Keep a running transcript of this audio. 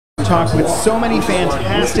talked with so many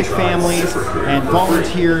fantastic families and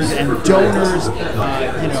volunteers and donors,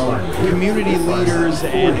 community leaders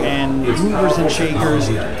and movers and shakers.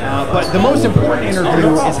 But the most important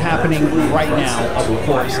interview is happening right now, of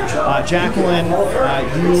course. Jacqueline,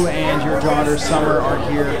 you and your daughter Summer are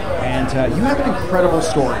here, and you have an incredible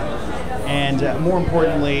story. And more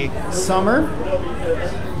importantly, Summer,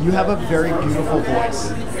 you have a very beautiful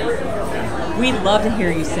voice. We'd love to hear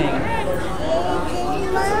you sing.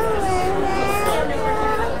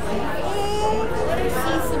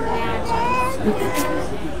 Oh,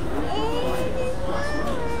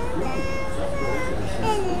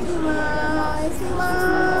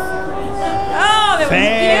 that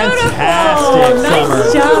was beautiful!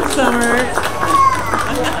 Nice job, Summer.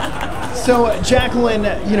 So, Jacqueline,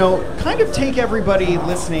 kind of take everybody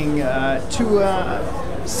listening to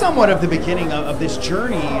somewhat of the beginning of this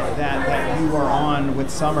journey that you are on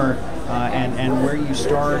with Summer, and where you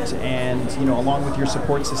start, and along with your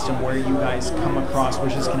support system, where you guys come across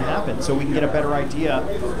Wishes Can Happen, so we can get a better idea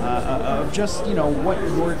of just what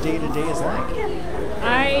your day-to-day is like.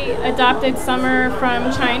 I adopted Summer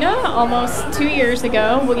from China almost 2 years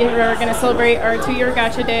ago. We are going to celebrate our 2-year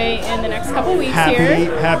Gotcha Day in the next couple weeks here.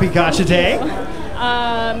 Happy Gotcha Day.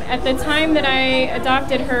 At the time that I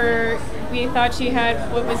adopted her, we thought she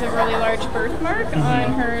had what was a really large birthmark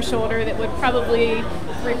on her shoulder that would probably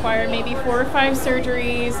require maybe 4 or 5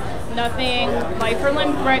 surgeries. Nothing life or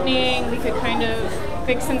limb threatening. We could kind of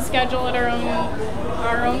fix and schedule at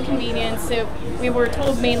our own convenience. So we were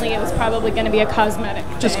told mainly it was probably going to be a cosmetic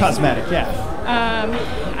thing. Just cosmetic, yeah.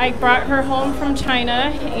 I brought her home from China,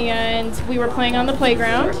 and we were playing on the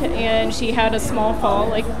playground, and she had a small fall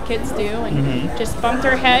like kids do, and just bumped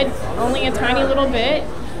her head only a tiny little bit.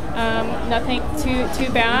 Nothing too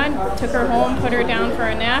bad. Took her home, put her down for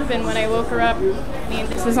a nap, and when I woke her up,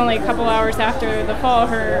 this is only a couple hours after the fall,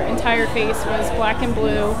 her entire face was black and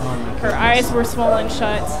blue. Her eyes were swollen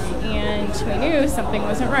shut, and we knew something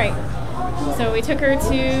wasn't right. So we took her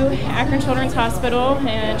to Akron Children's Hospital,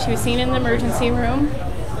 and she was seen in the emergency room,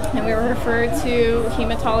 and we were referred to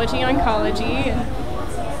hematology oncology. And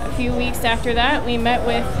a few weeks after that, we met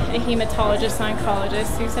with a hematologist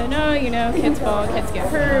oncologist who said, no, kids fall, kids get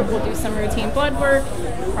hurt, we'll do some routine blood work,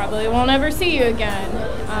 probably won't ever see you again.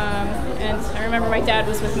 And I remember my dad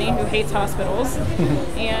was with me, who hates hospitals,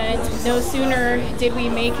 and no sooner did we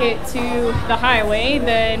make it to the highway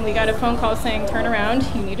than we got a phone call saying, turn around,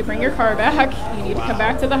 you need to bring your car back, you need to come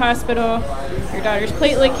back to the hospital, your daughter's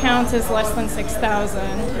platelet count is less than 6,000.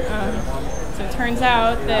 So it turns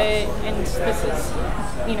out that, and this is,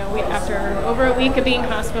 after over a week of being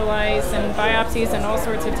hospitalized and biopsies and all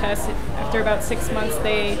sorts of tests, after about 6 months,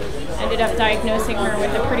 they ended up diagnosing her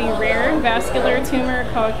with a pretty rare vascular tumor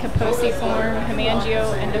called Kaposiform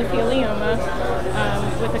hemangioendothelioma,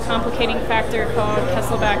 with a complicating factor called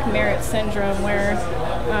Kesselbach-Merritt syndrome, where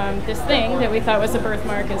this thing that we thought was a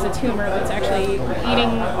birthmark is a tumor that's actually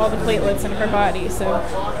eating all the platelets in her body. So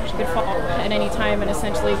she could fall at any time, and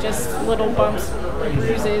essentially just little bumps or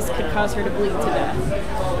bruises could cause her to bleed to death.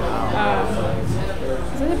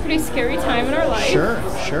 This is a pretty scary time in our life. Sure.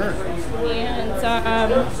 And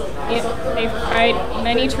they've tried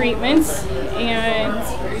many treatments, and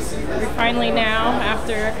we're finally now,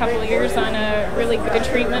 after a couple of years, on a really good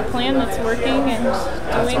treatment plan that's working and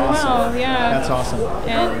doing well. Yeah, that's awesome.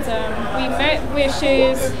 And we met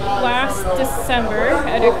Wishes last December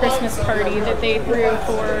at a Christmas party that they threw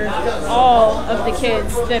for all of the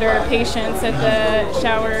kids that are patients at the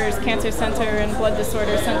Showers Cancer Center and Blood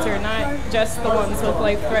Disorder Center, not just the ones with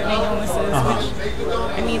life-threatening illnesses,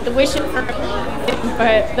 which, the Wish,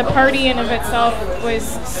 but the party in of itself was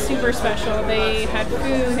super special. They had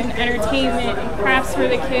food and entertainment and crafts for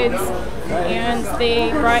the kids, and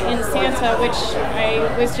they brought in Santa, which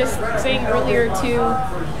I was just saying earlier to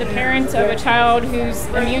the parent of a child whose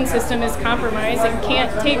immune system is compromised and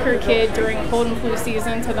can't take her kid during cold and flu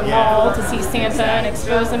season to the mall to see Santa and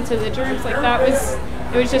expose them to the germs.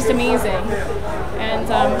 It was just amazing.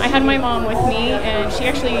 And I had my mom with me, and she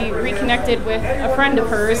actually reconnected with a friend of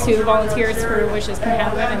hers who volunteers for Wishes Can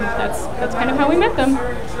Happen, and that's kind of how we met them.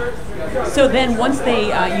 So then once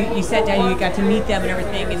they, you sat down, you got to meet them and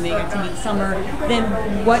everything, and they got to meet Summer, then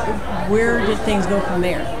where did things go from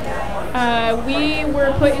there? We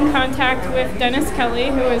were put in contact with Dennis Kelly,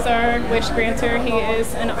 who is our wish granter. He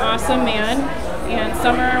is an awesome man, and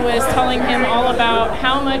Summer was telling him all about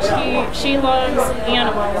how much she loves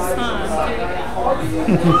animals,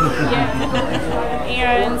 yeah.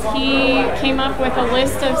 And he came up with a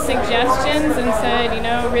list of suggestions and said,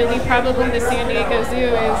 really probably the San Diego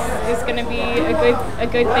Zoo is going to be a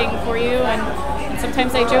good thing for you. And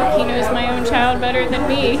sometimes I joke he knows my own child better than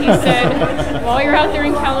me. He said, while you're out there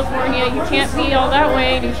in California, you can't be all that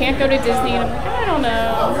way, and you can't go to Disney. And I'm like, I don't know.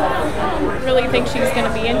 I don't really think she's going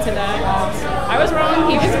to be into that. I was wrong.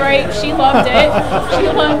 He was right. She loved it. She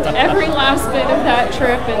loved every last bit of that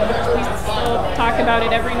trip, and we still talk about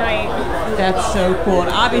it every night. That's so cool. And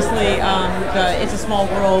obviously, the It's a Small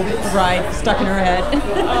World ride stuck in her head.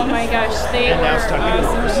 Oh my gosh, they were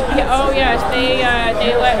awesome. Yeah, oh yeah, they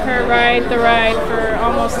let her ride the ride for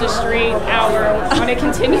almost a straight hour on a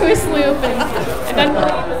continuous loop, and then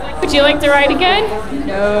would you like to ride again?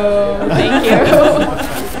 No, thank you.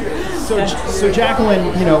 So Jacqueline,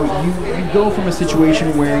 you know, you go from a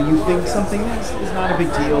situation where you think something is not a big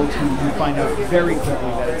deal to you find out very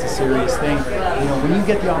quickly that it's a serious thing. You know, when you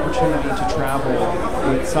get the opportunity to travel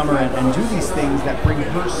with Summer and do these things that bring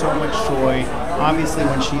her so much joy, obviously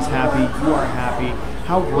when she's happy, you are happy.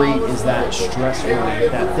 How great is that stress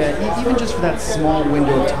relief, that even just for that small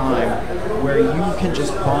window of time where you can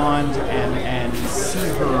just bond and see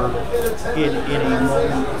her in a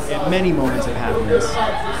moment, at many moments of happiness.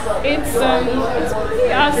 It's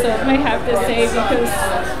pretty awesome, I have to say, because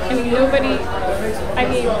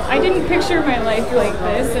I didn't picture my life like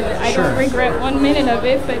this, and I don't regret 1 minute of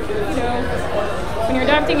it, but when you're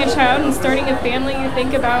adopting a child and starting a family, you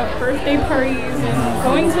think about birthday parties and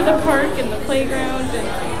going to the park and the playground, and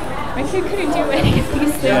my kid couldn't do any of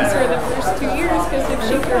these things for the first 2 years because if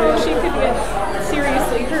she could get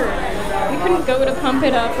seriously hurt. We couldn't go to Pump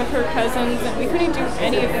It Up with her cousins, and we couldn't do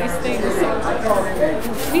any of these things. So to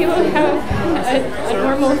be able to have a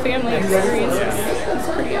normal family experience is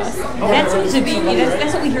pretty awesome. That seems to be,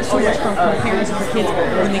 that's what we hear so much from parents and for kids.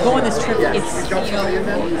 When they go on this trip, it's,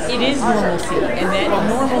 it is normalcy, and that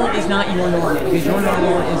normal is not your normal, because your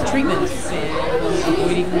normal is treatments and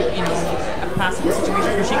avoiding, a possible situation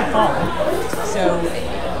where she could fall. So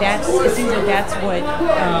it seems like that's what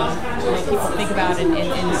people think about,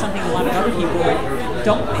 and something a lot of other people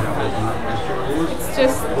don't think about.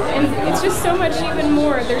 It's just so much even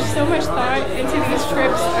more. There's so much thought into these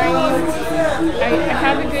trips. I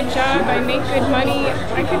have a good job. I make good money.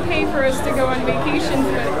 I could pay for us to go on vacations,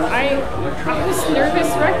 but I was nervous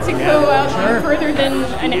wreck to go out further than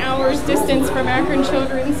an hour's distance from Akron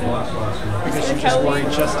Children's. Because you just worry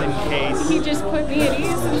just in case. He just put me at ease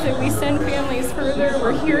and said, we send families further.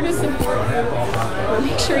 We're here to support you. We'll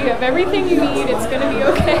make sure you have everything you need. It's going to be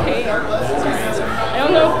okay. I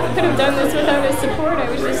don't know if I could have done this without his support. I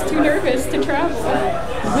was just too nervous to travel.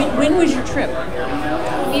 When was your trip?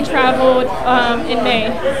 We traveled in May.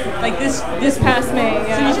 Like this past May,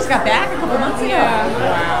 yeah. So you just got back a couple months ago? Yeah.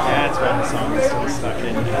 Wow. That's why the song is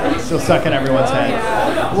still stuck in everyone's head.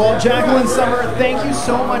 Yeah. Well, Jacqueline, Summer, thank you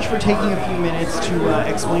so much for taking a few minutes to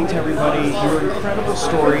explain to everybody your incredible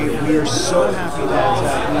story. We are so happy that we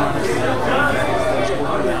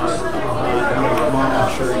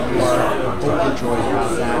I'm sure you are overjoyed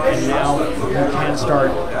about that, and now you can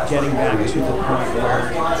start getting back to the point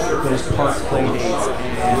where those park play dates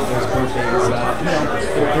and those birthdays,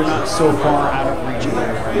 they're not so far out of reach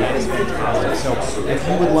anymore. That is fantastic. So if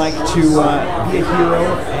you would like to be a hero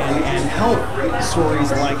and help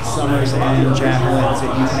stories like Summer's and Jacqueline's, you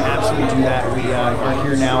can absolutely do that. We are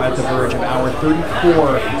here now at the verge of hour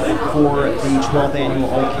 34 for the 12th annual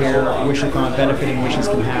AultCare Wish-A-Thon benefiting Wishes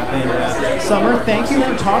Can Happen. Summer, thank you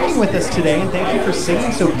for talking with us today, and thank you for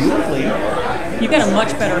singing so beautifully. You got a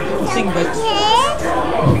much better singing voice.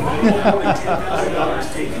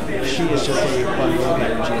 She is just a fun little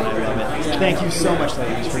energy, and I love it. Thank you so much,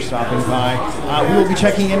 ladies, for stopping by. We will be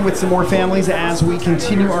checking in with some more families as we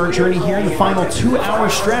continue our journey here in the final 2-hour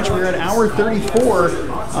stretch. We're at hour 34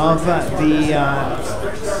 of the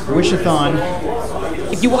Wish-A-Thon.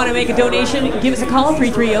 If you want to make a donation, give us a call,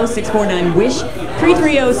 330-649-WISH,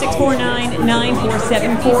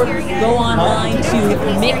 330-649-9474. Go online to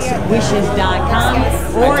mixedwishes.com,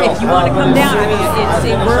 or if you want to come down,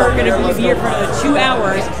 we're going to be here for another 2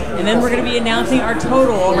 hours, and then we're going to be announcing our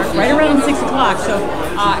total right around 6 o'clock. So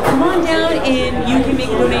come on down, and you can make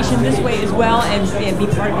a donation this way as well, and be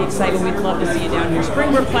part of the excitement. We'd love to see you down here.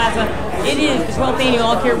 Springbrook Plaza. It is the 12th annual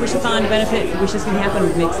AultCare Wish-A-Thon benefit. Wishes Can Happen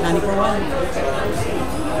with Mix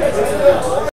 94.1.